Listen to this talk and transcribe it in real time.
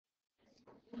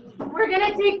we're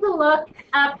going to take a look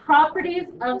at properties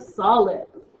of solids.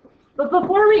 But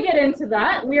before we get into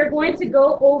that, we are going to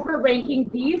go over ranking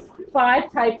these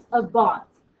 5 types of bonds.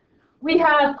 We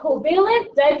have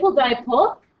covalent,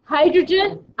 dipole-dipole,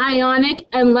 hydrogen, ionic,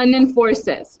 and London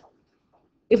forces.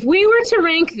 If we were to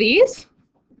rank these,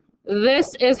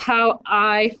 this is how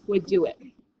I would do it.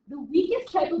 The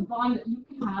weakest type of bond that you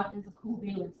can have is a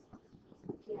covalent.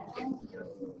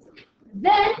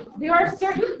 Then there are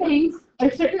certain things, or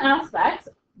certain aspects,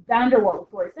 van der Waals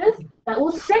forces, that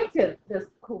will strengthen this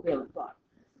covalent bond.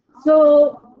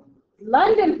 So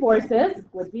London forces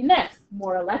would be next.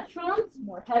 More electrons,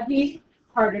 more heavy,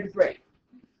 harder to break.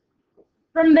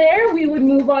 From there, we would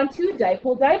move on to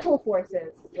dipole-dipole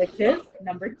forces, which is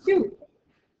number 2.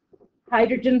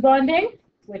 Hydrogen bonding,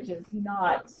 which is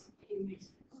not.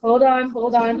 Hold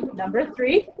on, number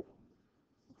 3.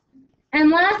 And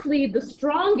lastly, the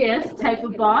strongest type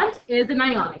of bond is an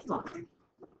ionic bond.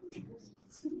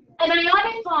 An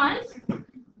ionic bond,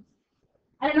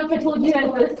 I don't know if I told you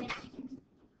guys this,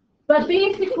 but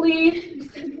basically,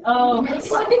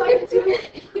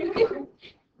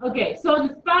 okay, so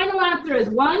the final answer is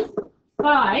 1,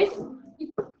 5,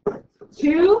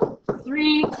 2,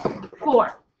 3,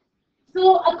 4.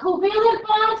 So a covalent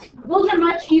bond, those are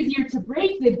much easier to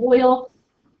break. They boil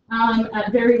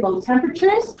at very low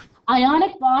temperatures.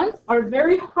 Ionic bonds are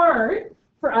very hard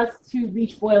for us to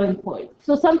reach boiling point.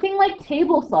 So something like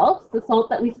table salt, the salt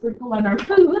that we sprinkle on our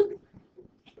food,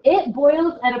 it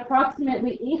boils at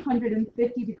approximately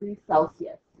 850 degrees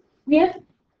Celsius. We have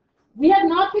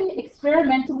not been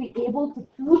experimentally able to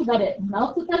prove that it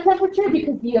melts at that temperature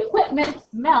because the equipment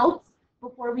melts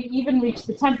before we even reach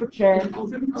the temperature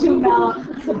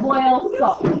to boil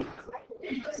salt.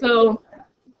 So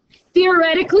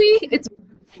theoretically, it's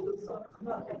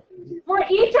for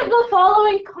each of the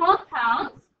following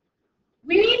compounds,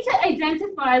 we need to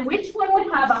identify which one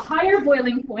would have a higher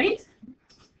boiling point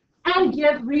and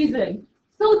give reason.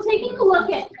 So taking a look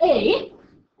at A,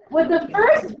 would the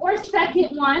first or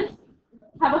second one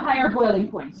have a higher boiling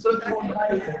point? Second.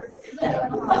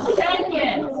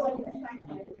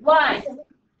 Why?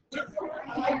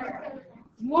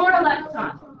 More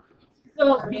electrons.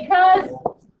 So because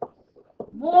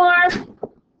more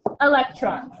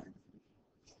electrons.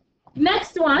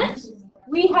 Next one,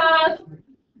 we have,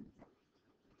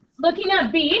 looking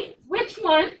at B, which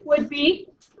one would be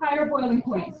higher boiling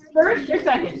point? First or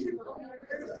second?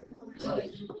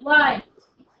 Why?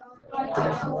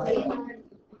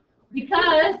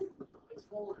 Because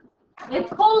it's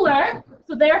polar,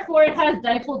 so therefore it has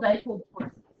dipole-dipole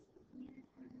forces.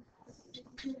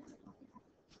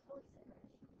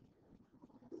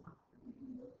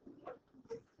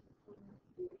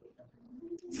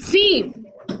 C,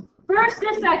 first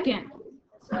or second?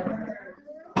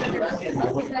 First.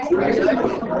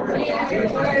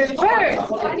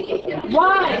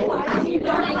 Why?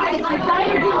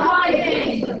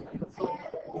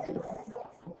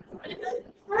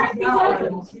 First,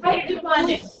 hydrogen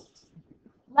bonding.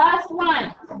 Last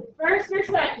one. First or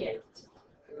second?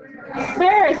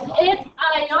 First, it's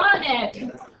ionic.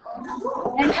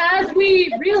 And as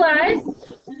we realize,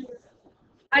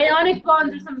 ionic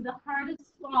bonds are some of the hardest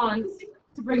bonds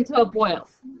to bring to a boil.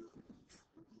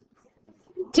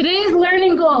 Today's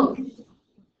learning goals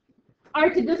are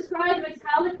to describe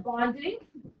metallic bonding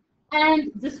and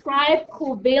describe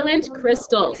covalent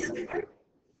crystals.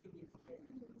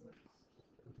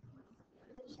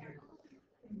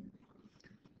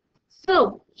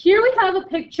 So here we have a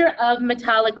picture of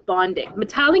metallic bonding.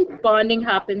 Metallic bonding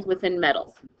happens within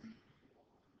metals.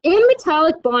 In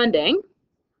metallic bonding,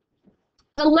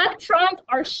 electrons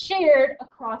are shared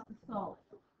across the solid.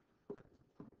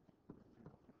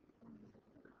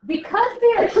 Because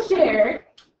they are shared,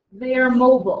 they are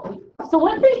mobile. So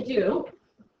what they do,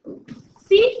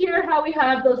 see here how we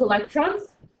have those electrons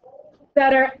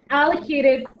that are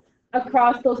allocated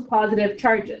across those positive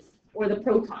charges, or the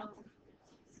protons.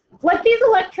 What these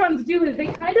electrons do is they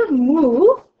kind of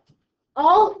move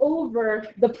all over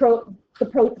the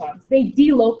protons. They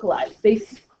delocalize.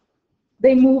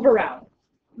 They move around,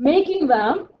 making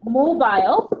them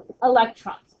mobile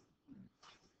electrons.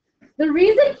 The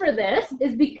reason for this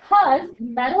is because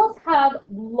metals have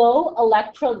low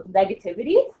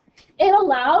electronegativity. It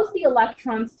allows the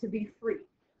electrons to be free.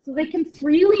 So they can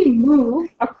freely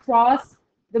move across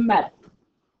the metal.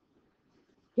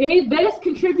 Okay, this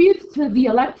contributes to the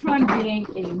electron being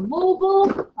a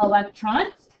mobile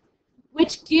electron,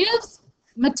 which gives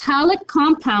metallic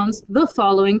compounds the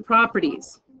following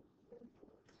properties.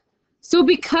 So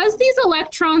because these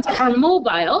electrons are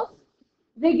mobile,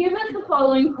 they give us the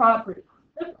following property.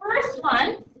 The first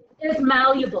one is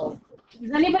malleable.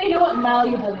 Does anybody know what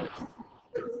malleable means?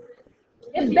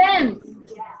 It bends.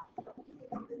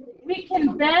 We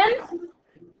can bend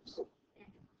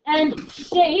and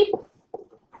shape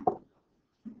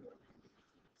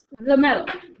the metal,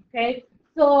 okay?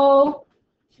 So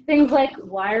things like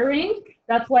wiring,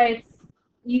 that's why it's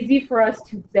easy for us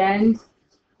to bend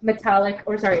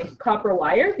copper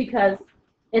wire, because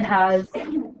it has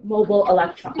mobile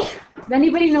electrons. Does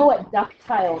anybody know what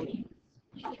ductile means?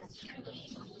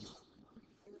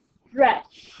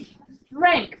 Stretch,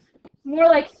 strength, more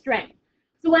like strength.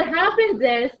 So what happens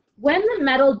is, when the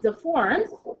metal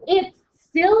deforms, it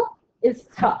still is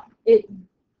tough. It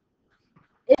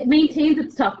maintains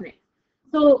its toughness.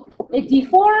 So it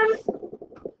deforms,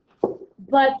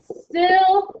 but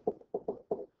still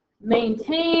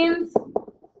maintains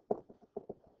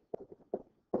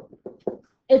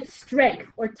its strength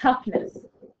or toughness.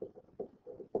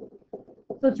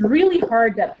 So it's really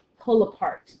hard to pull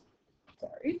apart.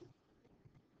 Sorry.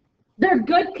 They're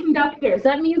good conductors.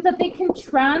 That means that they can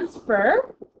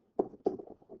transfer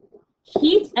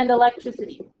heat and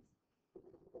electricity.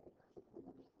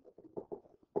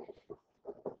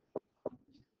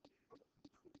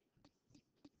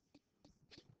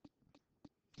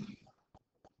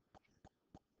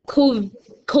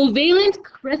 Covalent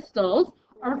crystals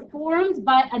are formed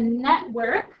by a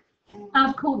network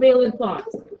of covalent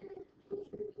bonds.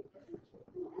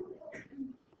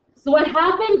 So what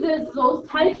happens is, those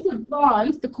types of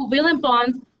bonds, the covalent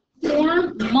bonds,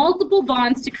 form multiple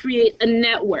bonds to create a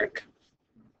network.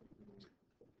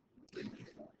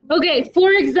 Okay,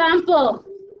 for example,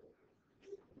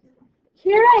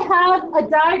 here I have a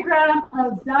diagram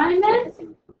of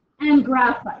diamond and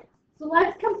graphite. So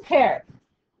let's compare.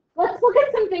 Let's look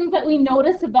at some things that we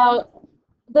notice about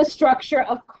the structure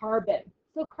of carbon.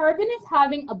 So carbon is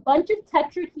having a bunch of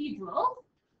tetrahedrals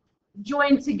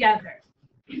joined together.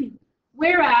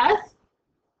 Whereas,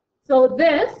 so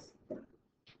this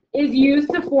is used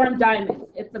to form diamonds.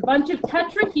 It's a bunch of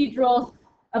tetrahedrals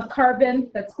of carbon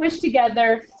that's squished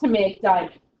together to make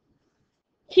diamond.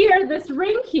 Here, this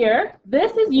ring here,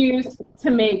 this is used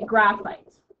to make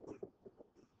graphite.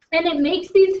 And it makes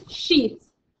these sheets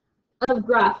of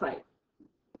graphite.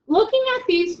 Looking at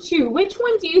these two, which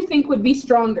one do you think would be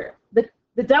stronger?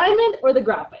 The diamond or the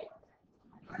graphite?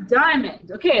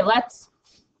 Diamond. Okay, let's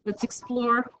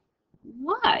explore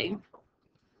why.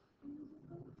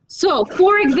 So,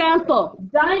 for example,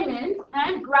 diamond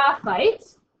and graphite,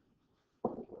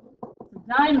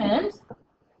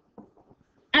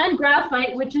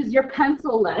 which is your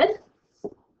pencil lead,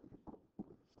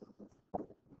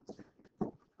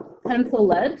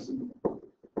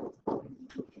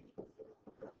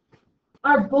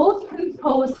 are both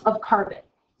composed of carbon.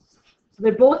 So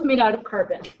they're both made out of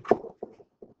carbon.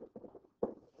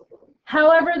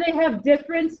 However, they have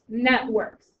different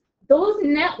networks. Those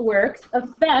networks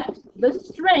affect the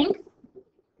strength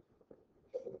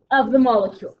of the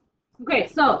molecule. Okay,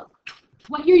 so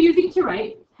what you're using to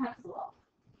write, pencil,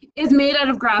 is made out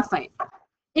of graphite.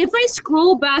 If I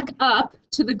scroll back up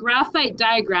to the graphite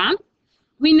diagram,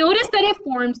 we notice that it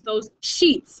forms those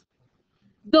sheets.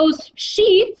 Those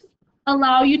sheets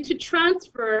allow you to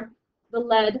transfer the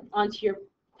lead onto your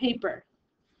paper.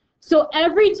 So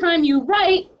every time you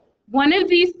write, one of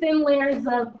these thin layers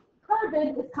of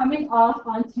carbon is coming off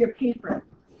onto your paper.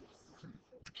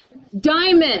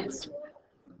 Diamonds.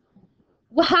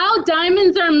 How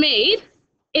diamonds are made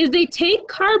is they take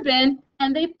carbon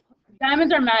and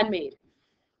diamonds are man-made.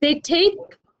 They take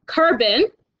carbon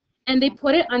and they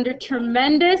put it under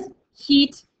tremendous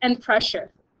heat and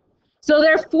pressure. So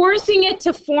they're forcing it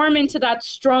to form into that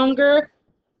stronger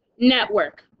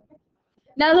network.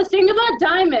 Now the thing about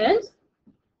diamond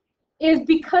is,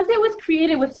 because it was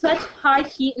created with such high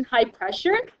heat and high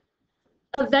pressure,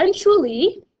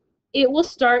 eventually it will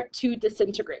start to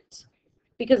disintegrate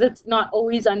because it's not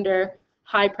always under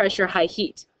high pressure, high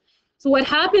heat. So what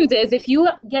happens is, if you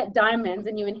get diamonds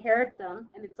and you inherit them,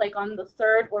 and it's like on the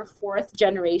 3rd or 4th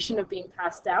generation of being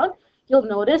passed down, you'll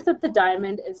notice that the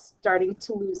diamond is starting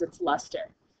to lose its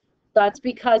luster. That's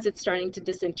because it's starting to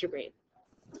disintegrate.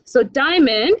 So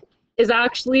diamond is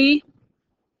actually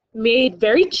made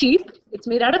very cheap. It's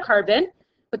made out of carbon,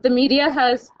 but the media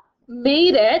has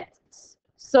made it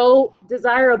so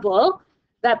desirable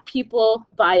that people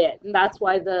buy it, and that's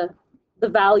why the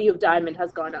value of diamond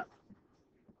has gone up.